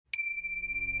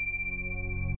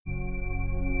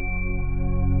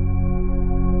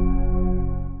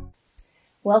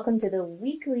Welcome to the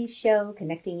weekly show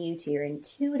connecting you to your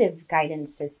intuitive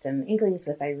guidance system, Inklings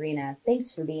with Irina.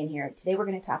 Thanks for being here. Today we're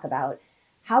going to talk about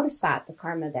how to spot the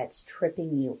karma that's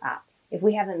tripping you up. If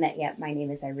we haven't met yet, my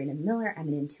name is Irina Miller. I'm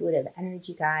an intuitive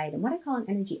energy guide and what I call an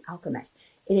energy alchemist.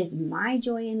 It is my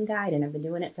joy and guide, and I've been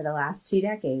doing it for the last 2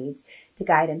 decades, to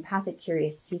guide empathic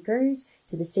curious seekers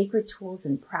to the sacred tools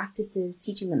and practices,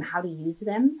 teaching them how to use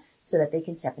them so that they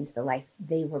can step into the life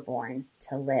they were born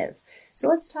to live. So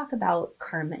let's talk about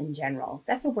karma in general.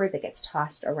 That's a word that gets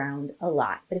tossed around a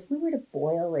lot, but if we were to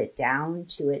boil it down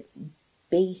to its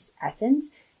base essence,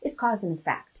 it's cause and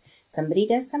effect. Somebody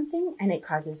does something and it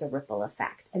causes a ripple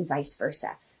effect, and vice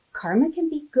versa. Karma can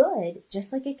be good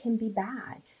just like it can be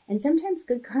bad. And sometimes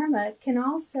good karma can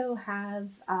also have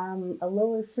a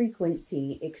lower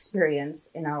frequency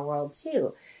experience in our world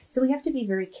too. So we have to be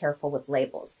very careful with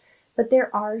labels. But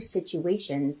there are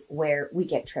situations where we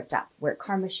get tripped up, where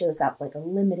karma shows up like a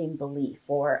limiting belief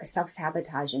or a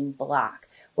self-sabotaging block,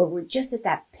 where we're just at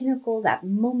that pinnacle, that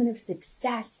moment of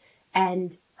success,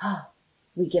 and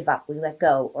we give up, we let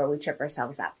go, or we trip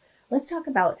ourselves up. Let's talk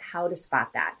about how to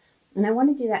spot that. And I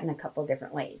want to do that in a couple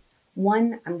different ways.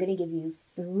 One, I'm going to give you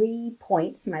 3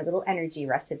 points, my little energy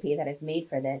recipe that I've made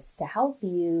for this, to help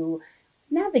you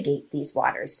navigate these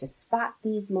waters, to spot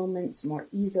these moments more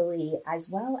easily, as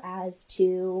well as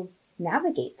to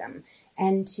navigate them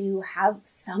and to have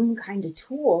some kind of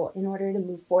tool in order to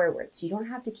move forward. So you don't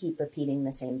have to keep repeating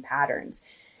the same patterns.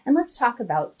 And let's talk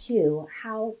about too,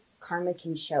 how karma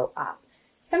can show up.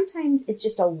 Sometimes it's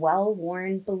just a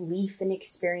well-worn belief and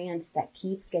experience that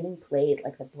keeps getting played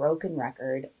like the broken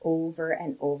record over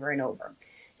and over and over.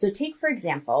 So take, for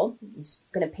example, I'm just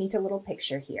going to paint a little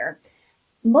picture here.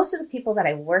 Most of the people that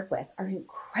I work with are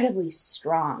incredibly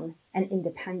strong and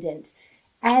independent,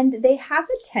 and they have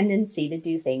a tendency to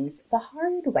do things the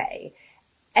hard way.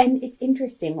 And it's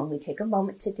interesting when we take a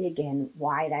moment to dig in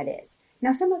why that is.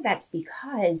 Now, some of that's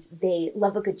because they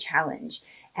love a good challenge.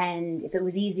 And if it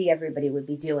was easy, everybody would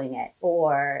be doing it.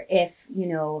 Or if,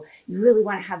 you really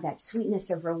want to have that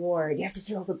sweetness of reward, you have to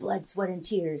feel the blood, sweat, and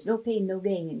tears, no pain, no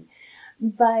gain.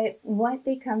 But what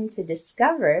they come to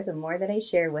discover, the more that I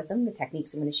share with them, the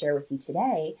techniques I'm going to share with you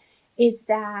today, is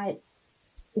that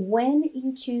when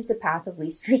you choose a path of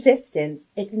least resistance,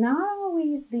 it's not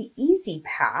always the easy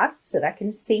path. So that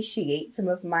can satiate some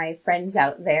of my friends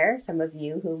out there, some of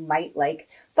you who might like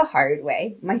the hard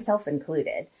way, myself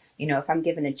included. If I'm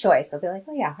given a choice, I'll be like,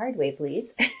 oh yeah, hard way,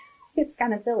 please. It's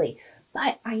kind of silly.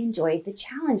 But I enjoy the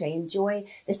challenge. I enjoy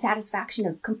the satisfaction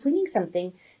of completing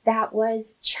something that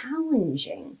was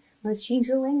challenging. Let's change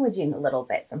the languaging a little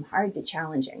bit from hard to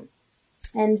challenging.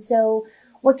 And so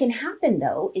what can happen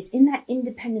though is in that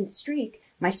independent streak,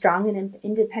 my strong and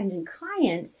independent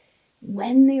clients,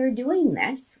 when they're doing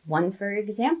this, one, for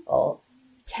example,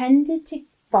 tended to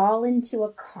fall into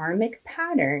a karmic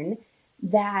pattern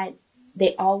that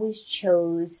they always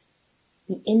chose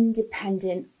the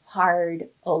independent, hard,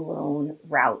 alone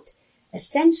route.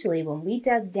 Essentially, when we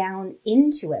dug down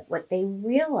into it, what they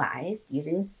realized,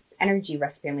 using this energy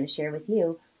recipe I'm going to share with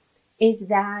you, is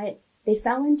that they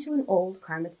fell into an old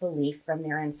karmic belief from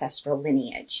their ancestral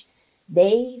lineage.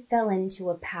 They fell into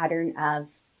a pattern of,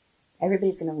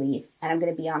 everybody's going to leave and I'm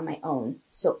going to be on my own.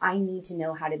 So I need to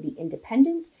know how to be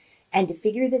independent and to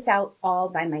figure this out all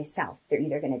by myself. They're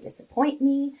either going to disappoint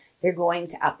me, they're going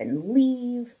to up and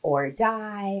leave or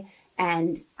die,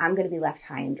 and I'm going to be left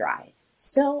high and dry.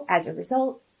 So as a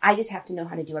result, I just have to know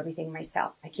how to do everything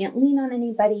myself. I can't lean on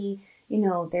anybody.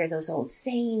 There are those old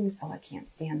sayings, I can't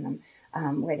stand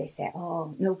them, where they say,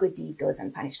 no good deed goes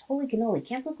unpunished. Holy cannoli,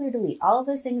 cancel, clear, delete. All of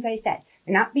those things I said,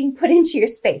 they're not being put into your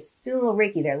space. Do a little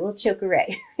Reiki there, a little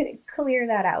chokeray. Clear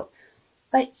that out.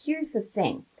 But here's the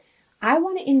thing. I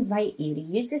want to invite you to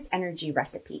use this energy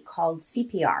recipe called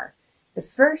CPR. The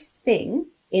first thing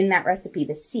in that recipe,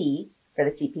 the C for the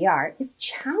CPR, is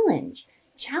challenge.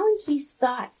 Challenge these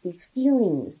thoughts, these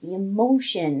feelings, the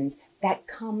emotions that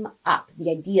come up,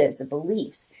 the ideas, the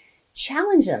beliefs.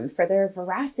 Challenge them for their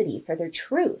veracity, for their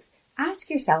truth. Ask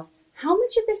yourself, how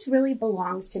much of this really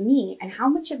belongs to me and how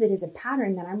much of it is a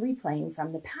pattern that I'm replaying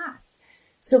from the past?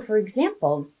 So for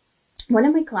example, one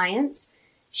of my clients,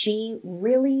 she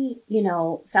really,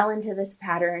 fell into this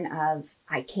pattern of,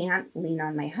 I can't lean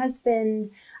on my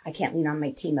husband. I can't lean on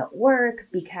my team at work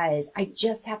because I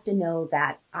just have to know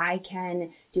that I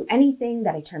can do anything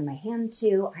that I turn my hand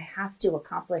to. I have to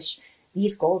accomplish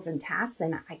these goals and tasks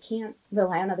and I can't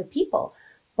rely on other people.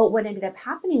 But what ended up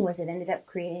happening was it ended up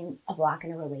creating a block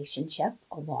in a relationship,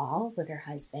 a wall with her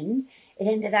husband. It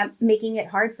ended up making it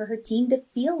hard for her team to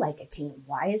feel like a team.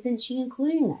 Why isn't she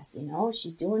including us?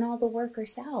 She's doing all the work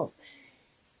herself.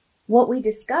 What we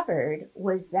discovered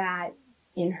was that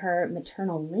in her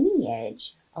maternal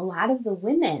lineage, a lot of the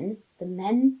women, the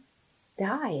men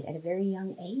died at a very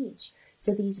young age.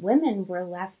 So these women were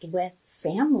left with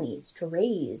families to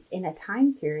raise in a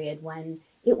time period when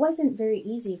it wasn't very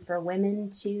easy for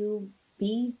women to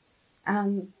be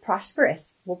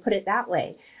prosperous. We'll put it that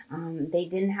way. They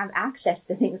didn't have access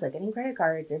to things like getting credit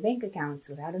cards or bank accounts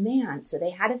without a man. So they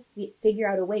had to figure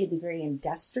out a way to be very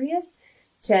industrious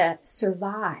to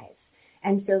survive.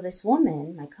 And so this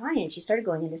woman, my client, she started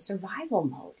going into survival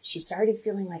mode. She started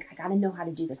feeling like, I got to know how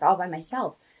to do this all by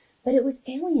myself. But it was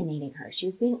alienating her. She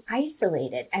was being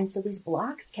isolated. And so these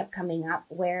blocks kept coming up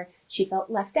where she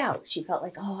felt left out. She felt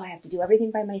like, oh, I have to do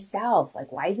everything by myself.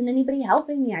 Like, why isn't anybody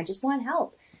helping me? I just want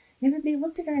help. And everybody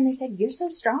looked at her and they said, you're so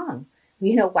strong.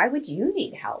 Why would you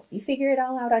need help? You figure it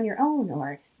all out on your own,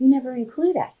 or you never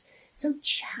include us. So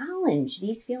challenge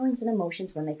these feelings and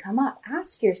emotions when they come up.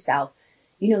 Ask yourself,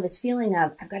 this feeling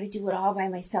of, I've got to do it all by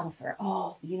myself, or,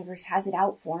 oh, the universe has it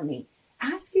out for me.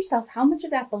 Ask yourself, how much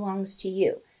of that belongs to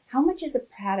you? How much is a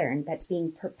pattern that's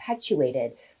being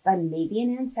perpetuated by maybe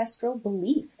an ancestral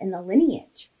belief in the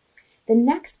lineage? The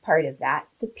next part of that,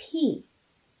 the P,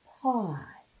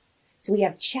 pause. So we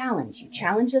have challenge. You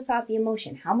challenge the thought, the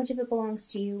emotion. How much of it belongs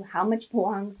to you? How much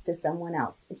belongs to someone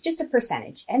else? It's just a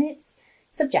percentage, and it's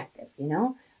subjective,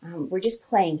 We're just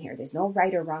playing here. There's no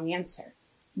right or wrong answer.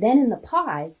 Then in the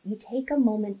pause, you take a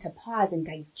moment to pause and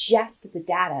digest the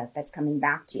data that's coming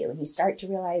back to you. And you start to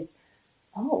realize,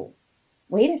 oh,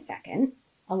 wait a second,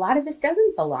 a lot of this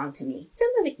doesn't belong to me. Some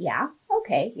of it,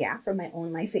 from my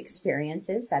own life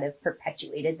experiences that have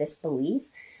perpetuated this belief.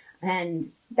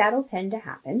 And that'll tend to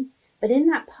happen. But in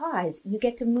that pause, you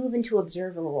get to move into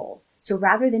observer role. So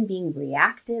rather than being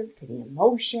reactive to the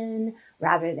emotion,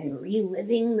 rather than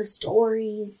reliving the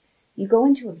stories, you go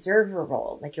into observer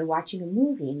role, like you're watching a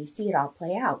movie and you see it all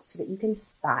play out so that you can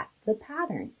spot the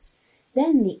patterns.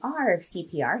 Then the R of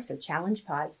CPR, so challenge,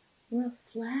 pause,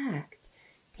 reflect.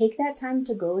 Take that time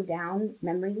to go down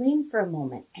memory lane for a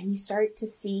moment and you start to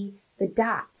see the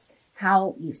dots,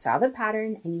 how you saw the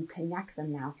pattern and you connect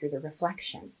them now through the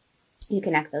reflection. You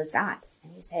connect those dots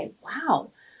and you say,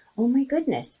 wow, oh my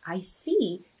goodness, I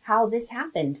see how this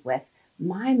happened with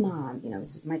my mom.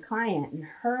 This is my client and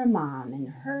her mom and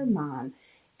her mom.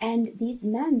 And these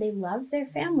men, they loved their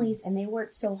families and they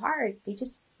worked so hard, they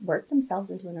just worked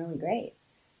themselves into an early grave.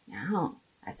 Now,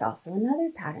 that's also another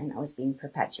pattern that was being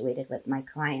perpetuated with my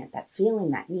client, that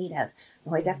feeling, that need of, you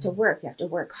always have to work, you have to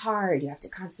work hard, you have to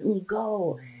constantly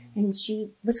go. And she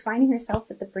was finding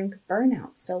herself at the brink of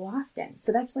burnout so often.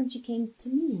 So that's when she came to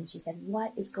me and she said,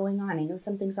 what is going on? I know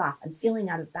something's off. I'm feeling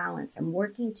out of balance. I'm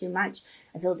working too much.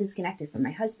 I feel disconnected from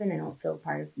my husband. I don't feel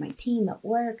part of my team at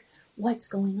work. What's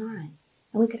going on?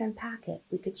 And we could unpack it.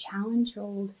 We could challenge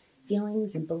old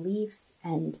feelings and beliefs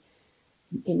and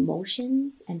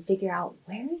emotions and figure out,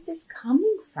 where is this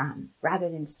coming from, rather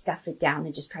than stuff it down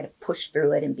and just try to push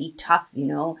through it and be tough,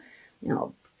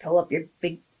 pull up your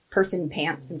big person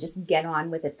pants and just get on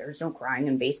with it. There's no crying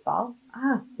in baseball.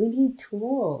 We need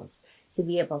tools to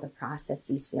be able to process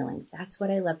these feelings. That's what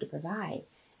I love to provide.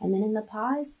 And then in the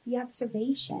pause, the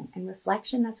observation and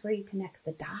reflection, that's where you connect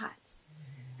the dots.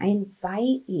 I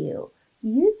invite you,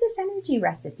 use this energy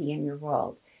recipe in your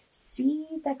world. See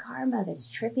the karma that's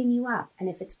tripping you up. And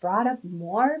if it's brought up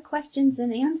more questions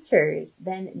than answers,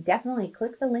 then definitely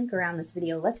click the link around this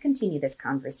video. Let's continue this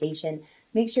conversation.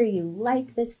 Make sure you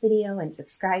like this video and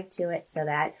subscribe to it so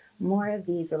that more of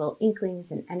these little inklings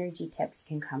and energy tips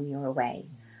can come your way.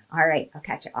 All right, I'll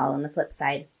catch you all on the flip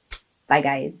side. Bye,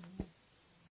 guys.